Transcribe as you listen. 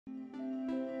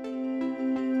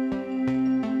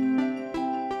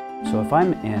So if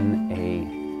I'm in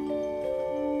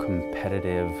a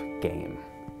competitive game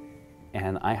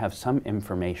and I have some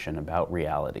information about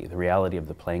reality, the reality of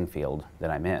the playing field that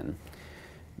I'm in,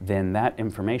 then that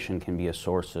information can be a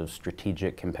source of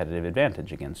strategic competitive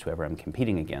advantage against whoever I'm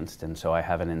competing against. And so I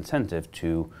have an incentive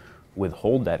to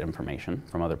withhold that information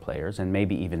from other players and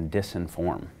maybe even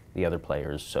disinform the other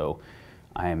players. So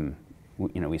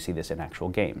we see this in actual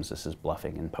games. This is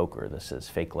bluffing in poker. This is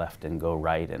fake left and go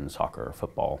right in soccer or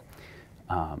football.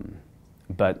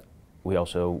 But we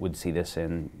also would see this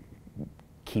in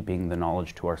keeping the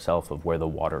knowledge to ourselves of where the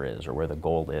water is or where the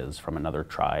gold is from another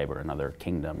tribe or another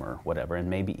kingdom or whatever, and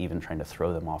maybe even trying to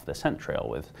throw them off the scent trail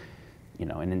with,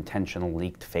 an intentional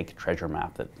leaked fake treasure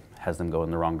map that has them go in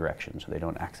the wrong direction so they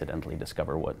don't accidentally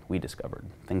discover what we discovered,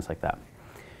 things like that.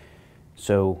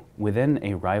 So within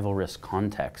a rivalrous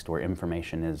context where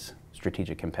information is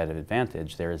strategic competitive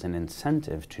advantage, there is an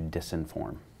incentive to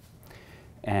disinform.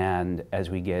 And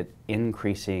as we get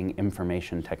increasing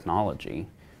information technology,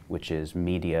 which is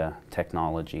media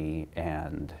technology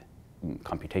and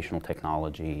computational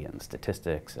technology and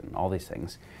statistics and all these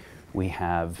things, we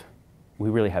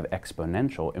really have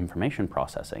exponential information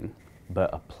processing, but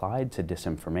applied to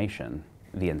disinformation,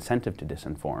 the incentive to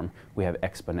disinform, we have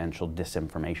exponential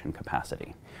disinformation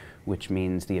capacity, which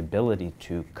means the ability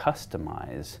to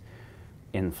customize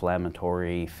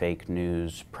inflammatory fake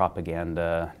news,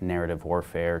 propaganda, narrative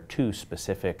warfare to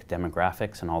specific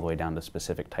demographics and all the way down to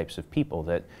specific types of people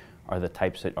that are the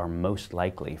types that are most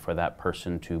likely for that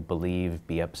person to believe,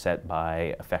 be upset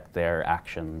by, affect their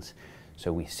actions.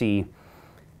 So we see,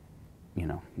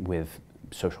 with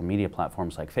social media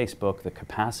platforms like Facebook, the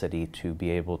capacity to be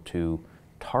able to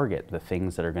target the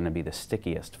things that are going to be the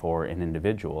stickiest for an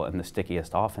individual, and the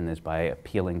stickiest often is by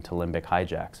appealing to limbic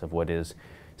hijacks of what is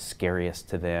scariest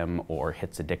to them or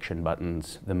hits addiction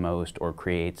buttons the most or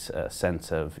creates a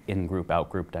sense of in-group,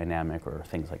 out-group dynamic or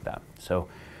things like that. So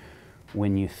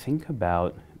when you think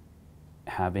about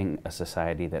having a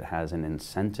society that has an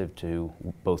incentive to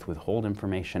both withhold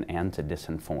information and to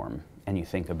disinform, and you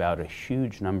think about a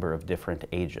huge number of different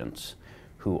agents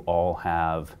who all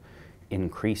have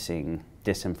increasing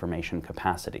disinformation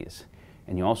capacities,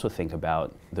 and you also think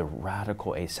about the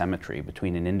radical asymmetry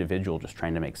between an individual just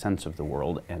trying to make sense of the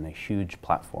world and a huge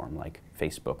platform like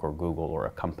Facebook or Google or a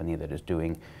company that is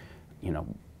doing,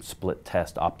 split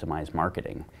test optimized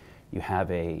marketing, you have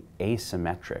a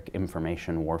asymmetric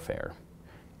information warfare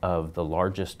of the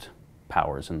largest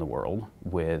powers in the world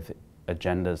with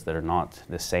agendas that are not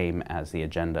the same as the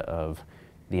agenda of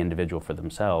the individual for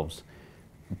themselves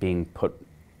being put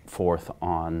forth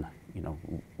on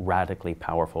radically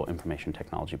powerful information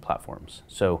technology platforms.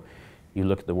 So you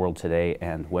look at the world today,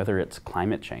 and whether it's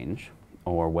climate change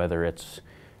or whether it's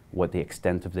what the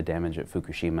extent of the damage at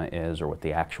Fukushima is or what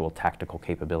the actual tactical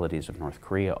capabilities of North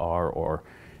Korea are or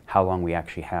how long we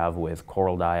actually have with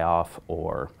coral die-off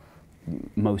or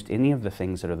any of the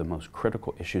things that are the most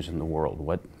critical issues in the world,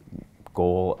 what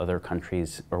goal other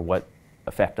countries or what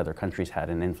effect other countries had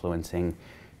in influencing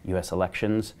US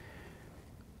elections,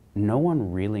 no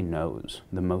one really knows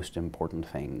the most important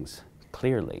things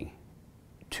clearly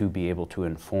to be able to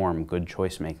inform good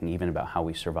choice making even about how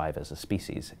we survive as a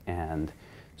species. And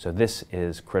so this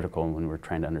is critical when we're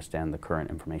trying to understand the current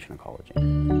information ecology.